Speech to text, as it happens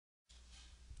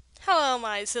Hello,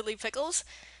 my silly pickles.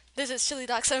 This is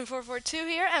ChiliDoc7442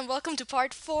 here, and welcome to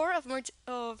part 4 of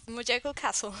Mogeko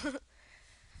Castle.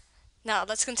 Now,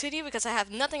 let's continue because I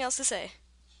have nothing else to say.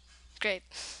 Great.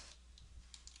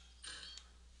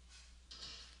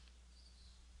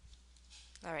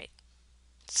 Alright.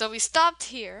 So we stopped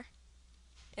here,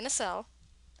 in a cell,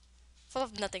 full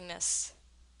of nothingness.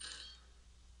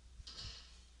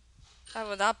 I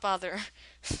will not bother.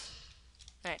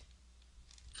 Alright.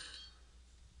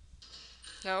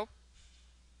 Nope.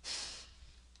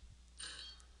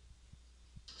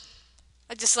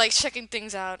 I just like checking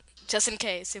things out, just in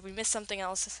case, if we miss something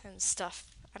else and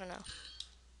stuff. I don't know.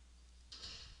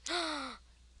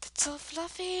 That's so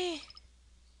fluffy!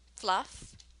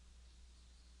 Fluff?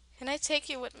 Can I take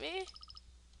you with me?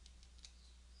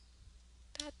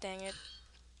 God dang it.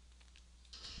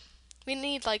 We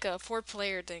need like a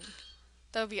 4-player thing.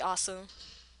 That would be awesome.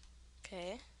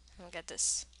 Okay, I'll get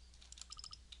this.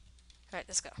 Alright,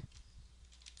 let's go.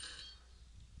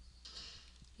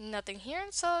 Nothing here,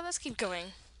 so let's keep going.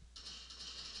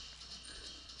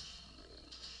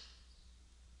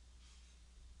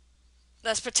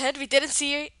 Let's pretend we didn't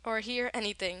see or hear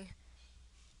anything.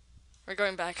 We're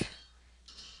going back.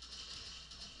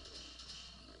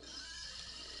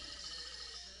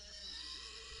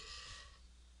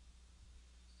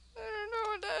 I don't know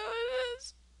what the hell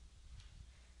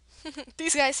it is.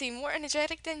 These guys seem more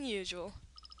energetic than usual.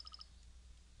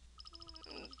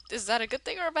 Is that a good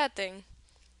thing or a bad thing?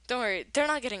 Don't worry, they're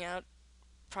not getting out.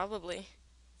 Probably.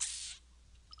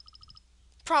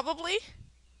 Probably?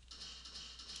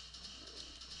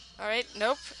 Alright,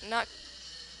 nope, not...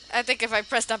 I think if I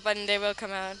press that button, they will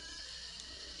come out.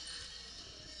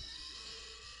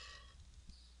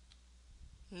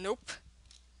 Nope.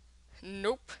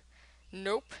 Nope.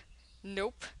 Nope.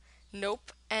 Nope.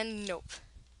 Nope. And nope.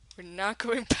 We're not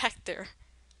going back there.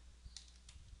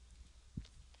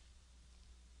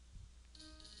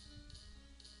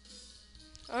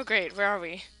 Oh great, where are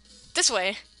we? This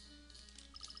way.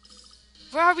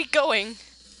 Where are we going?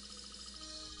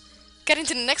 Getting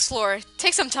to the next floor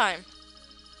takes some time.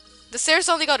 The stairs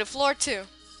only go to floor 2.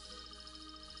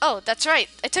 Oh, that's right.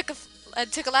 I took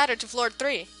a ladder to floor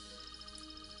 3.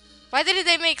 Why didn't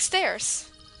they make stairs?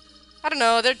 I don't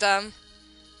know, they're dumb.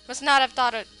 Must not have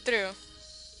thought it through.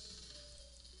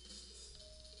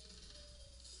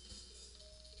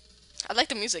 I like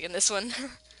the music in this one.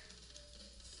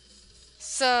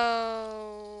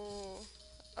 So...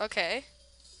 okay.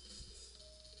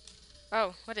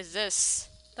 Oh, what is this?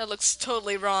 That looks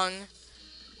totally wrong.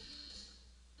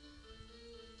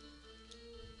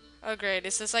 Oh great,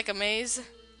 is this like a maze?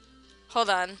 Hold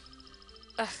on.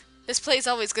 Ugh, this place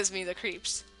always gives me the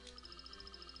creeps.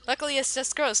 Luckily it's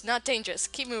just gross, not dangerous.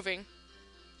 Keep moving.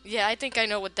 Yeah, I think I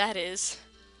know what that is.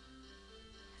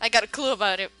 I got a clue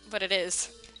about it, what it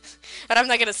is. But I'm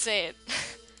not gonna say it.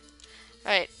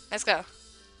 Alright, let's go.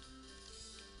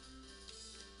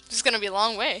 This is gonna be a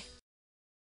long way.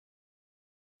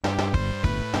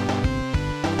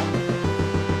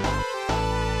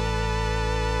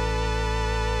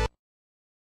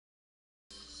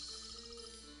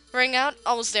 Ring out?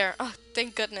 Almost there. Oh,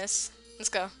 thank goodness. Let's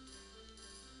go.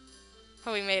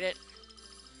 Oh, we made it.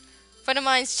 Friend of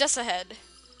mine's just ahead.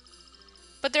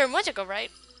 But they're Mogeko,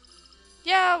 right?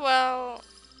 Yeah, well...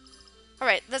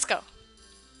 Alright, let's go.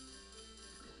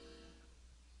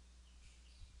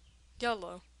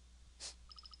 YOLO.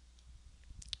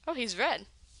 Oh, he's red.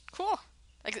 Cool.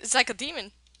 Like it's like a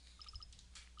demon.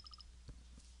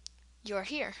 You're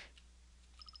here.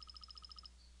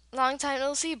 Long time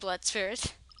no see, blood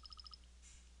spirit.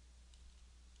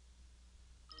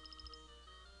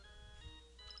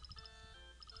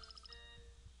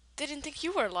 Didn't think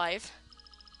you were alive.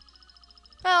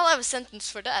 Well, I was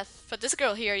sentenced for death, but this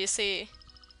girl here, you see...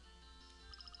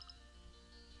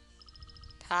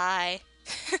 Hi.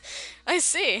 I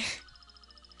see.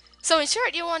 So in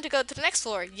short, you want to go to the next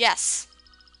floor? Yes.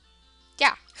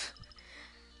 Yeah.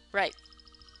 Right.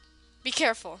 Be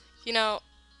careful. You know,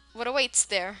 what awaits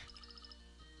there?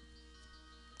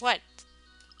 What?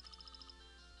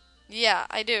 Yeah,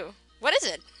 I do. What is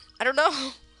it? I don't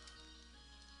know.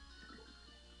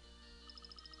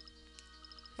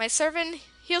 My servant,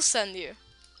 he'll send you.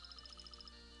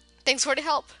 Thanks for the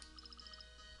help.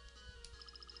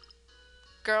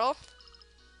 Girl?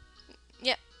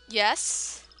 Yeah,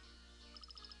 yes?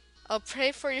 I'll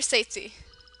pray for your safety.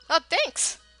 Oh,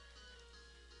 thanks!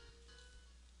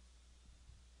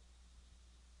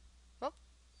 Well,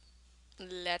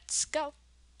 let's go.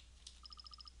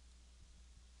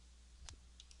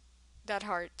 That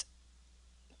heart.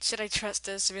 Should I trust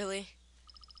this, really?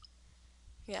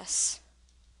 Yes.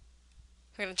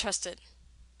 I'm gonna trust it.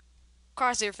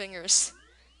 Cross your fingers.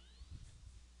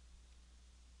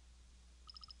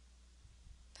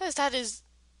 Oh, is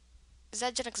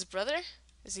that Jenika's brother?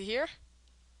 Is he here?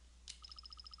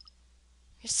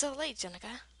 You're so late,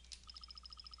 Jenika.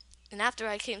 And after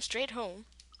I came straight home,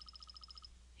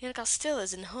 Jenika still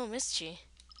isn't home, is she?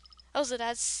 Oh, so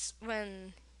that's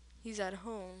when he's at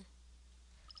home.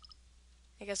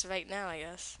 I guess right now, I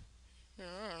guess. I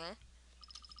don't know.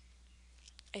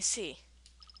 I see.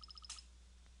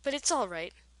 But it's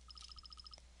alright.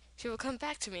 She will come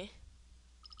back to me.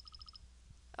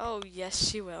 Oh, yes,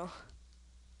 she will.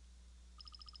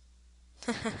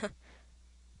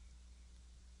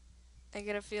 I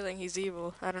get a feeling he's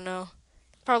evil. I don't know.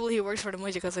 Probably he works for the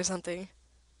Moge-ko or something.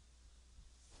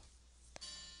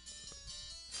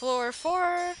 Floor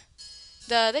 4.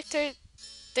 The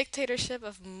dictatorship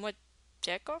of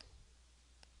Mogeko?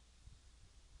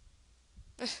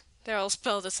 They're all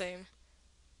spelled the same.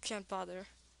 Can't bother.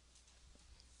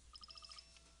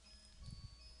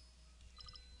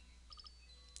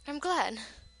 I'm glad.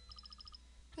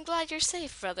 I'm glad you're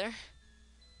safe, brother.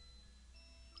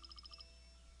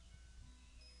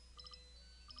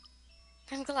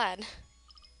 I'm glad.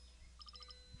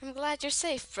 I'm glad you're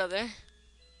safe, brother.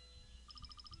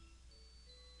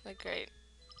 Oh, great.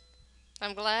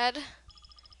 I'm glad.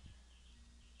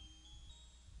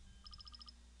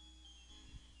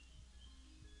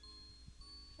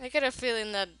 I get a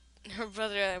feeling that her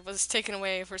brother was taken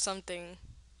away for something.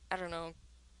 I don't know.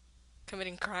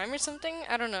 Committing crime or something?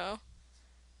 I don't know.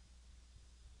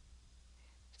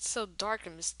 It's so dark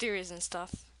and mysterious and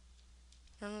stuff.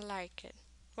 I don't like it.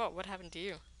 Whoa, what happened to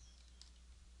you?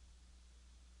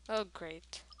 Oh,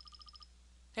 great.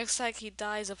 Looks like he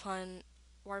dies upon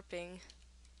warping.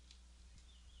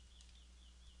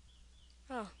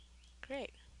 Oh,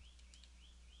 great.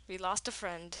 We lost a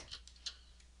friend.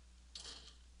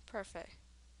 Perfect.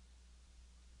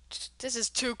 This is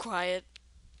too quiet.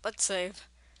 Let's save.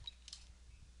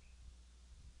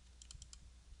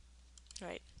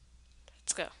 Right.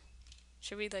 Let's go.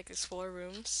 Should we like explore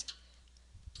rooms?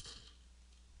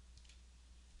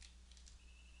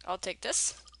 I'll take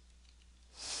this.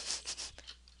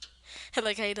 I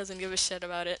like how he doesn't give a shit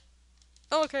about it.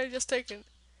 Oh, okay, just take it.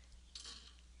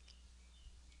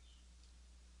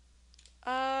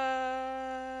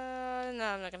 No,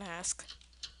 I'm not gonna ask.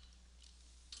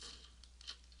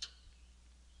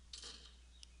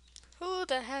 Who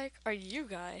the heck are you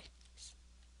guys?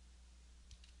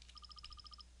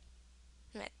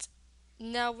 Met.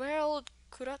 Now where'll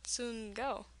Kuratsun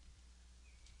go?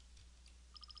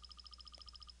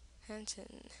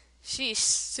 Hanson. Sheesh,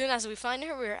 soon as we find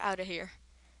her, we're out of here.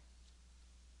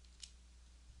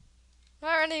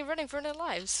 Why are they running for their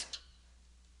lives?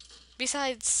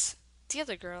 Besides, the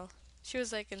other girl. She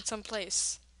was like in some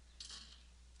place.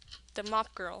 The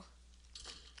mop girl.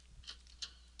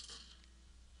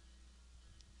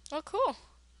 Oh, cool.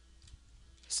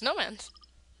 Snowman.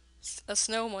 A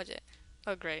snow emoji.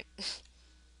 Oh, great.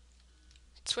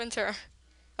 It's winter.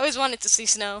 I always wanted to see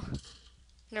snow.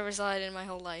 Never saw it in my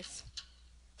whole life.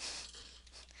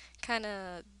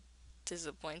 Kinda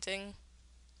disappointing.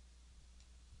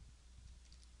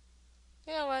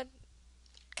 You know what?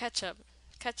 Catch up.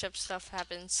 Catch up stuff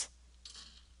happens.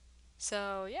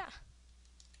 So, yeah.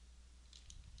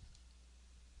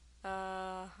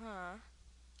 Huh.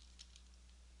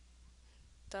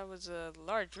 That was a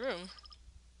large room.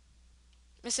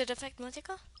 Mr. Defect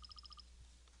Moge-ko?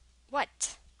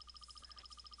 What?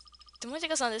 The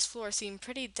Moge-kos on this floor seem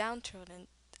pretty downtrodden.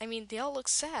 I mean, they all look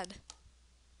sad.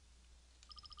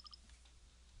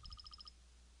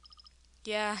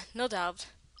 Yeah, no doubt.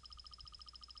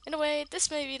 In a way,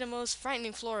 this may be the most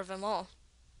frightening floor of them all.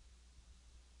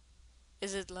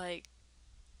 Is it, like,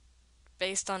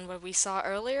 based on what we saw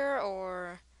earlier,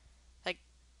 or, like,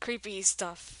 creepy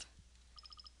stuff?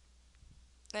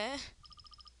 Eh?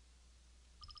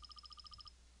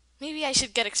 Maybe I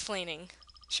should get explaining.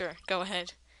 Sure, go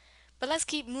ahead. But let's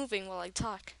keep moving while I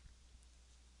talk.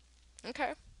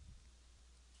 Okay.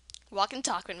 Walk and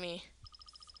talk with me.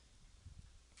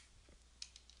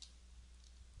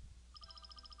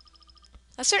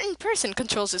 A certain person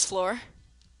controls this floor.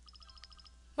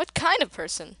 What kind of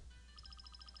person?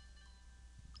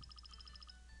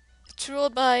 It's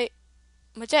ruled by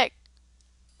Mogeko?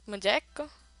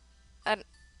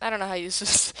 I don't know how you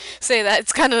say that.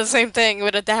 It's kind of the same thing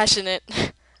with a dash in it.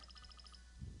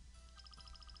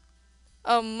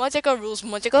 Mogeko rules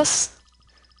Mogekos?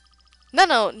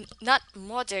 No, not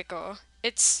Mogeko.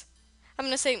 I'm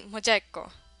gonna say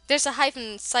Mogeko. There's a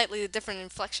hyphen, slightly different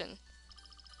inflection.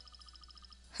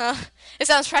 Huh? It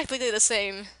sounds practically the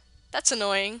same. That's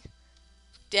annoying.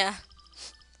 Yeah.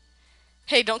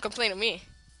 Hey, don't complain to me.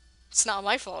 It's not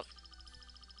my fault.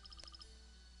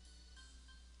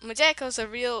 Mogeko's a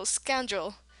real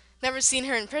scoundrel. Never seen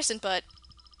her in person, but...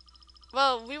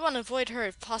 Well, we want to avoid her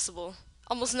if possible.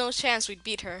 Almost no chance we'd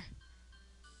beat her.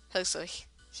 So,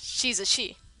 she's a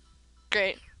she.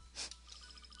 Great.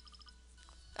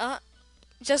 Uh,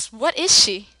 just what is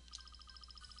she?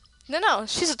 No,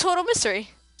 she's a total mystery.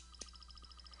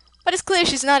 But it's clear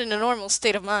she's not in a normal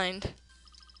state of mind.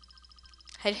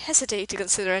 I'd hesitate to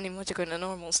consider any Mogeko in a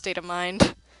normal state of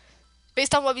mind.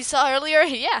 Based on what we saw earlier,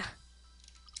 yeah.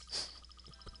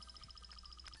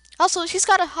 Also, she's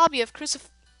got a hobby of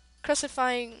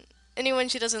crucifying anyone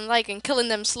she doesn't like and killing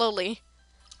them slowly.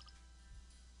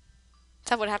 Is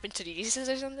that what happened to Jesus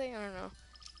or something? I don't know.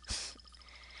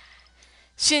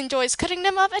 She enjoys cutting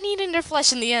them up and eating their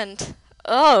flesh in the end.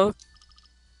 Oh.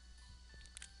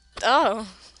 Oh.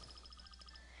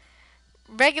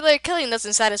 Regular killing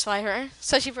doesn't satisfy her,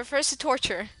 so she prefers to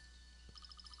torture.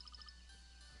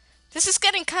 This is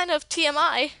getting kind of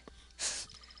TMI.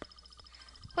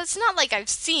 Well, it's not like I've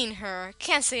seen her.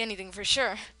 Can't say anything for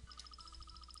sure.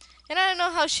 And I don't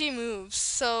know how she moves,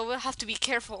 so we'll have to be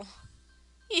careful.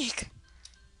 Eek.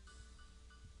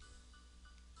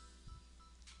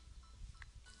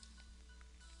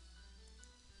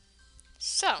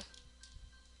 So,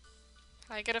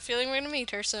 I get a feeling we're gonna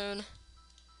meet her soon.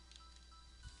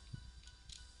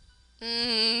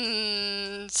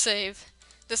 Save.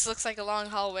 This looks like a long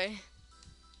hallway.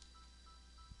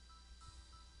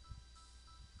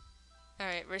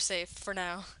 Alright, we're safe for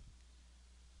now.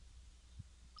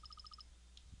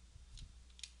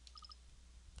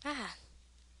 Ah.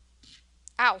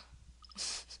 Ow.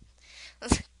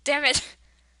 Damn it.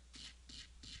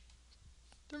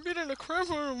 They're getting a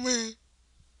crap out of me.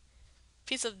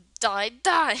 Piece of die.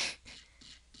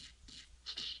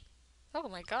 Oh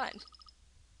my god.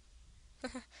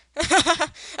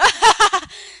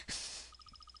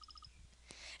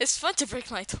 It's fun to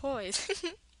break my toys.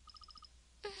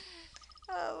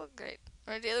 Oh, great.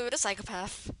 We're dealing with a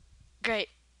psychopath. Great.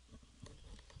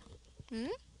 Hmm?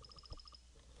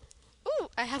 Ooh,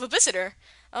 I have a visitor.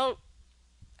 Oh,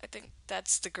 I think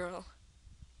that's the girl.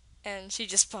 And she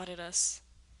just spotted us.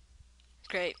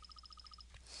 Great.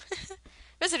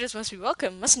 Visitors must be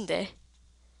welcome, mustn't they?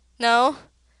 No?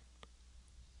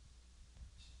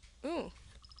 Ooh.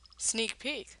 Sneak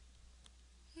peek.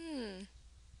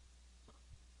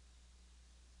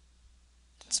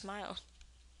 Smile.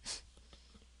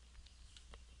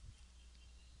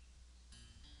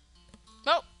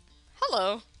 Oh,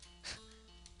 hello.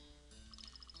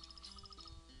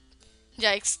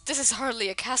 Yikes, this is hardly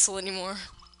a castle anymore.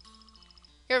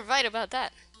 You're right about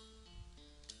that.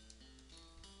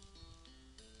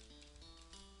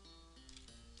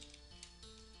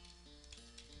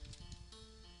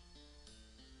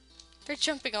 They're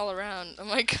jumping all around. Oh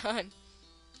my god.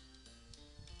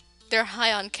 They're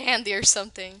high on candy or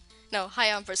something. No,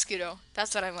 high on prosciutto.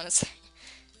 That's what I want to say.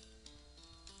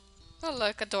 Oh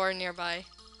look, a door nearby.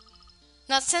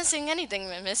 Not sensing anything,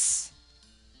 miss.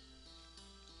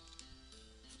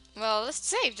 Well, let's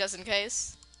save just in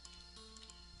case.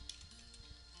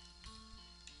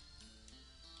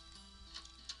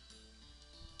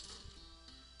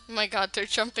 Oh my god, they're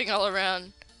jumping all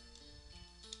around.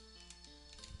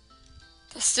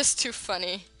 That's just too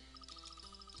funny.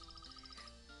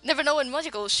 Never know when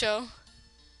Mogeko will show.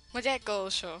 Mogeko will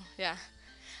show, yeah.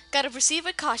 Gotta proceed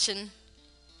with caution.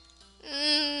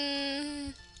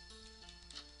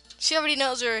 She already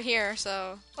knows we're here,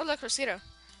 so... Oh look, Rosito.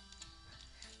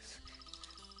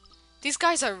 These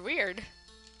guys are weird.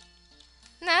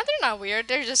 Nah, they're not weird.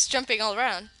 They're just jumping all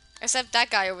around. Except that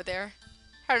guy over there.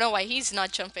 I don't know why he's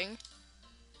not jumping.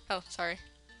 Oh, sorry.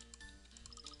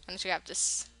 I need to grab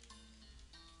this.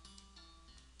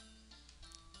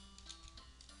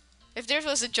 If there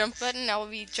was a jump button, I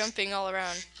would be jumping all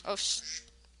around. Oh,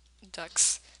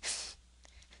 ducks.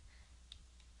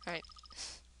 Alright.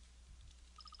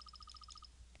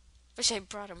 Wish I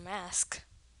brought a mask.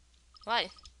 Why?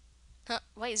 Huh?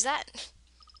 Why is that?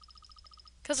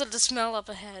 Because of the smell up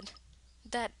ahead.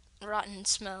 That rotten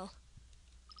smell.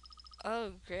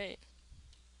 Oh, great.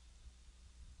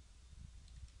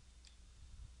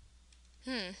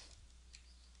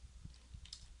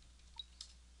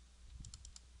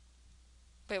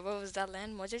 Wait, what was that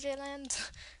land? Moje land?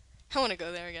 I want to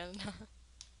go there again.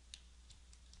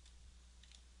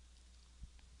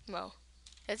 Well,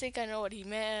 I think I know what he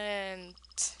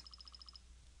meant.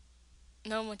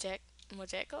 No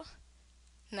Mogeko?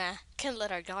 Nah, can't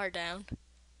let our guard down.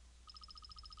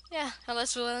 Yeah,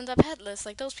 unless we'll end up headless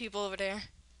like those people over there.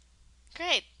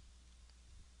 Great.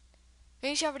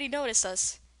 Maybe she already noticed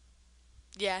us.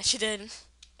 Yeah, she did.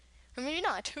 Or maybe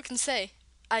not. Who can say?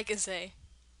 I can say.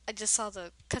 I just saw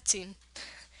the cutscene.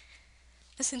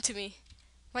 Listen to me.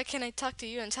 Why can't I talk to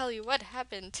you and tell you what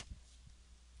happened?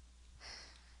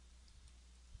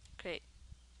 Great.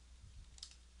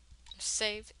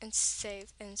 Save and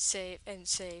save and save and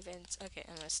save and... Okay,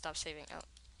 I'm gonna stop saving.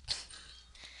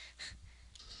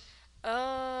 Oh. Oh.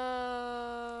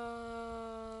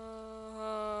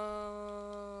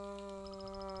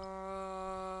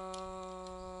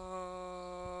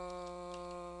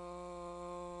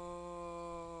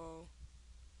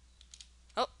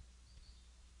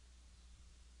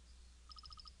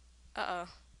 Uh-oh.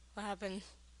 What happened?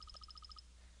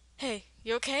 Hey,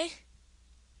 you okay?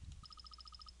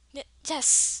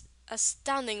 Yes.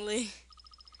 Astoundingly.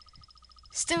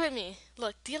 Stay with me.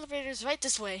 Look, the elevator's right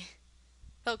this way.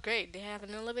 Oh, great. They have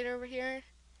an elevator over here.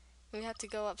 We have to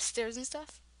go upstairs and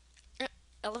stuff.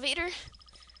 Elevator?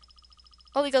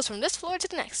 Only goes from this floor to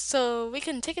the next, so we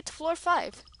can take it to floor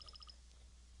 5.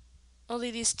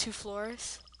 Only these 2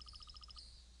 floors.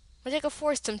 Mogeko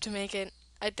forced him to make it,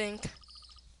 I think.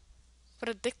 What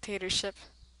a dictatorship.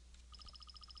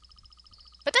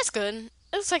 But that's good.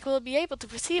 It looks like we'll be able to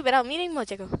proceed without meeting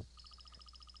Mogeko.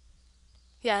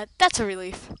 Yeah, that's a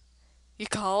relief. You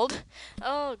called?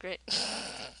 Oh, great.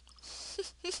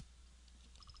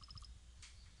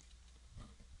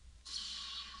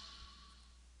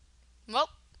 Well.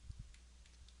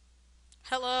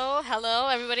 Hello,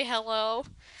 everybody, hello.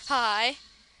 Hi.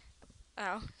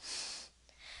 Oh.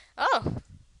 Oh.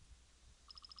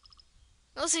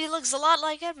 Well, she looks a lot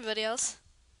like everybody else.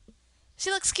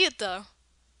 She looks cute, though.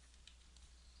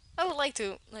 I would like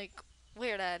to, like,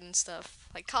 wear that and stuff.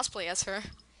 Like, cosplay as her.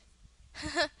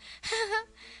 Hello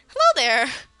there!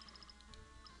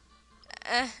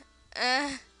 Uh,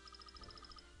 uh...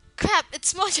 Crap,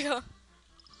 it's Moge-ko!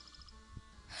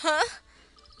 Huh?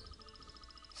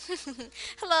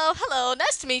 hello,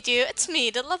 nice to meet you. It's me,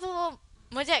 the lovable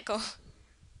Mogeko.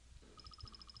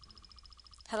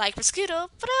 I like prosciutto,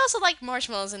 but I also like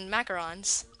marshmallows and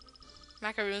macarons.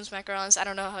 Macarons, I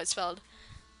don't know how it's spelled.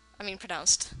 I mean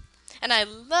pronounced. And I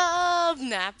love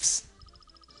naps.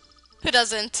 Who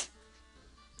doesn't?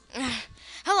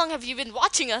 How long have you been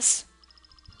watching us?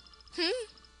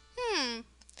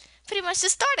 Pretty much the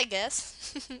start, I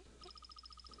guess.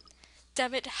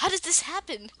 Damn it, how did this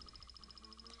happen?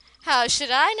 How should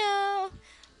I know?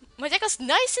 Mogeko's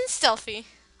nice and stealthy.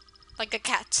 Like a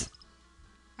cat.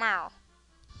 Meow.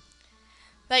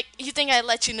 Like, you think I'd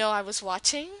let you know I was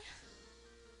watching?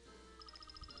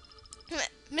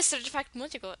 Mr. De fact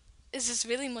Mogeko, is this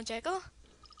really Mogeko?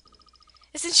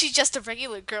 Isn't she just a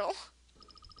regular girl?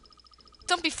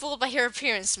 Don't be fooled by her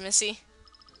appearance, Missy.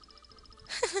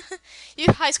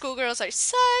 You high school girls are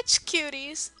such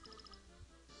cuties.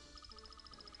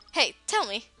 Hey, tell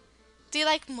me, do you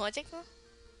like Mogeko?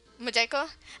 Mogeko?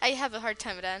 I have a hard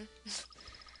time with that.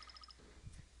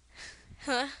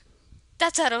 Huh?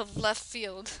 That's out of left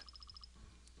field.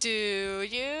 Do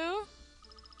you?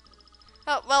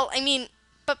 Oh, well, I mean,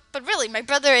 but really, my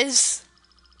brother is...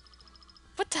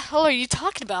 What the hell are you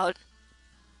talking about?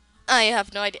 I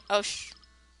have no idea. Oh,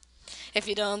 if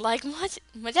you don't like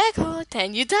Mogeko,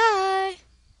 then you die.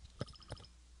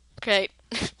 Great.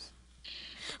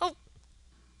 Oh.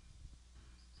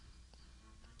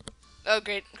 Oh,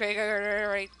 great.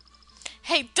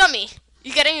 Hey, dummy!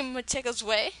 You getting in Mogeko's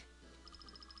way?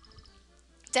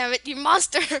 Damn it, you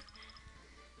monster!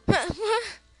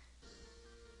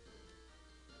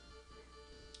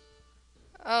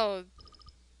 Oh.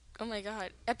 Oh my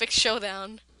god. Epic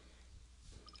showdown.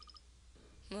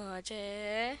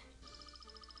 Moge.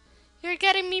 You're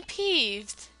getting me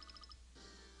peeved.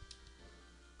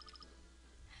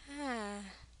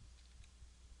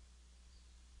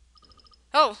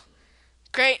 Oh.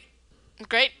 Great.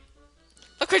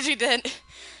 Look what you did.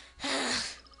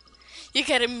 You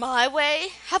get in my way?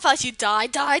 How about you die?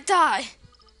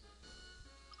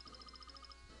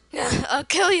 I'll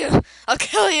kill you.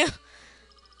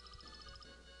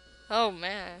 Oh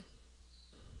man.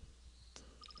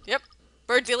 Yep.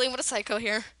 We're dealing with a psycho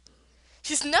here.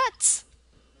 She's nuts.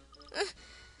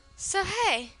 So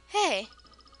hey.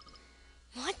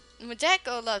 What?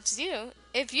 Mogeko loves you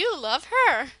if you love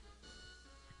her.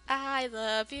 I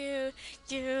love you,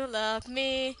 you love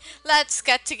me. Let's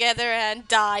get together and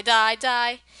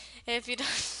die. If you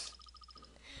don't...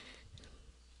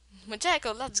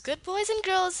 Mogeko loves good boys and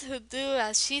girls who do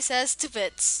as she says to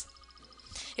bits.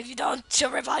 If you don't,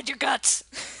 she'll rip out your guts.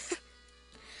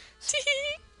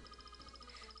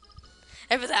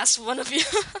 Every last one of you.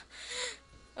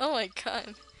 Oh my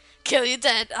god. Kill you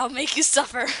dead, I'll make you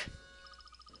suffer.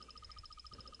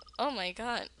 Oh my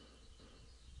god.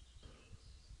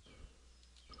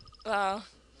 Wow.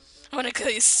 I want to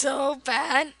kill you so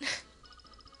bad.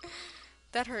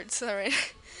 That hurts,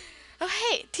 alright. Oh,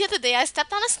 hey, the other day I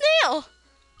stepped on a snail.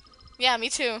 Yeah, me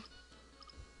too.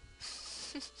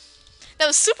 That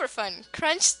was super fun.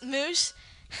 Crunch, moosh.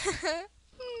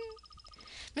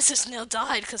 Mr. Snail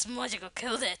died because Moge-ko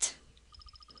killed it.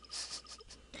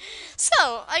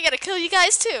 So, I gotta kill you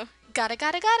guys too. Gotta.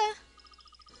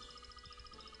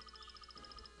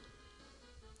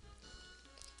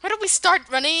 Why don't we start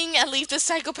running and leave this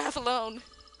psychopath alone?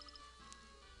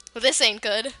 Well, this ain't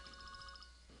good.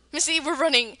 Missy, we're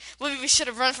running. Well, we should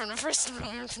have run from the first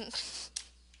room.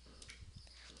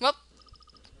 Well,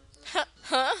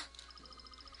 huh?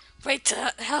 Wait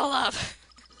the hell up.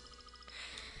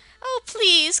 Oh,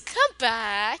 please, come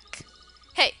back.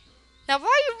 Hey, now why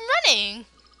are you running?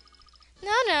 No,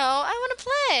 I want to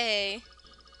play.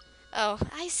 Oh,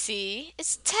 I see.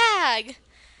 It's tag.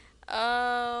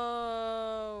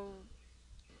 Oh,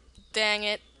 dang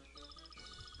it.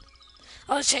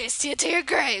 I'll chase you to your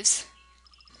graves.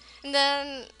 And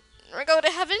then we're going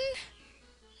to heaven?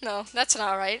 No, that's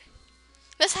not right.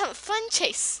 Let's have a fun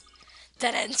chase.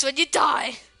 That ends when you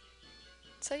die.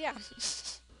 So yeah.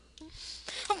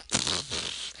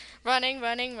 Running.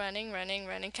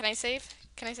 Can I save?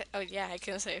 Oh yeah, I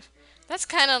can save. That's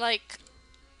kind of like...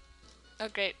 Oh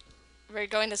great. We're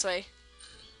going this way.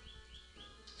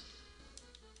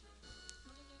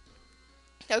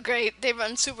 Oh great, they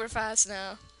run super fast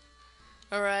now.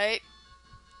 Alright.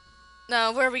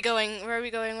 Now, where are we going?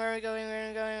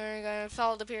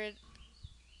 Follow the period.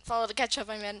 Follow the ketchup,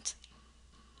 I meant.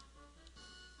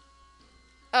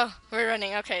 Oh, we're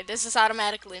running. Okay, this is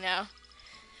automatically now.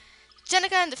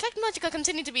 Jenica and Defect Mogeko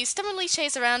continue to be stubbornly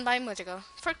chased around by Mogeko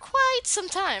for quite some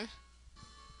time.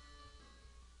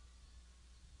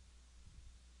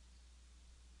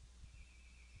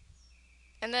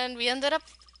 And then we ended up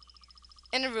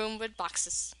in a room with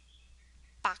boxes.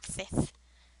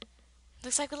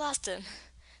 Looks like we lost him.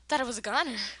 Thought it was a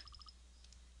goner.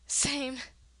 Same.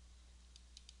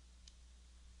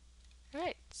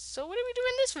 Alright, so what do we do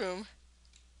in this room?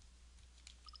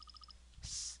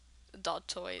 Adult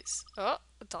toys. Oh,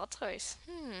 adult toys.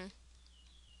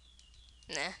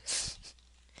 Nah.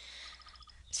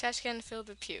 Trash can filled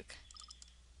with puke.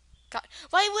 God,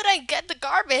 why would I get the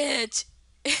garbage?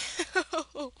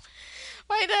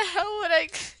 Why the hell would I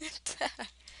get that?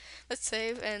 Let's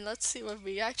save and let's see what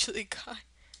we actually got.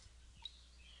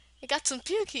 I got some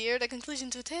puke here, the conclusion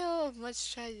to a tale of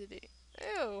much tragedy.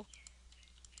 Ew.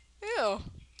 Oh,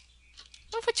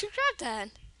 but you grabbed that.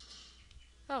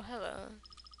 Oh, hello.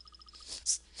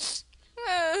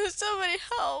 Somebody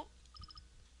help.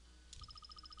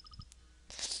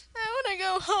 I wanna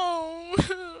go home.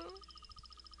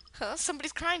 Huh?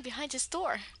 Somebody's crying behind his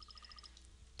door.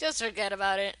 Just forget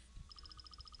about it.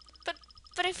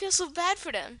 But I feel so bad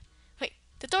for them. Wait,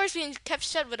 the door's being kept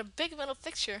shut with a big metal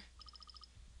fixture.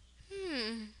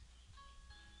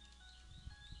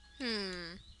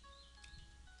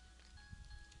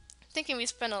 Thinking we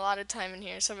spent a lot of time in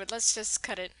here, so let's just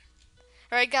cut it.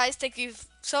 Alright guys, thank you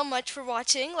so much for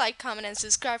watching. Like, comment, and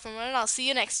subscribe for more, and I'll see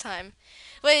you next time.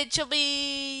 Which will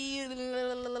be...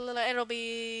 It'll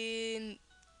be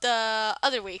the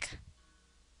other week.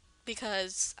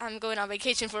 Because I'm going on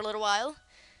vacation for a little while.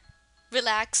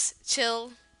 Relax,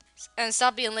 chill, and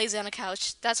stop being lazy on the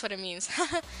couch. That's what it means.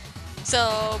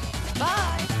 So,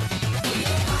 bye!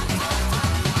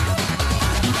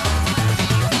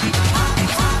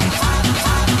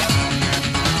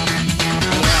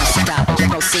 Stop,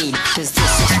 proceed.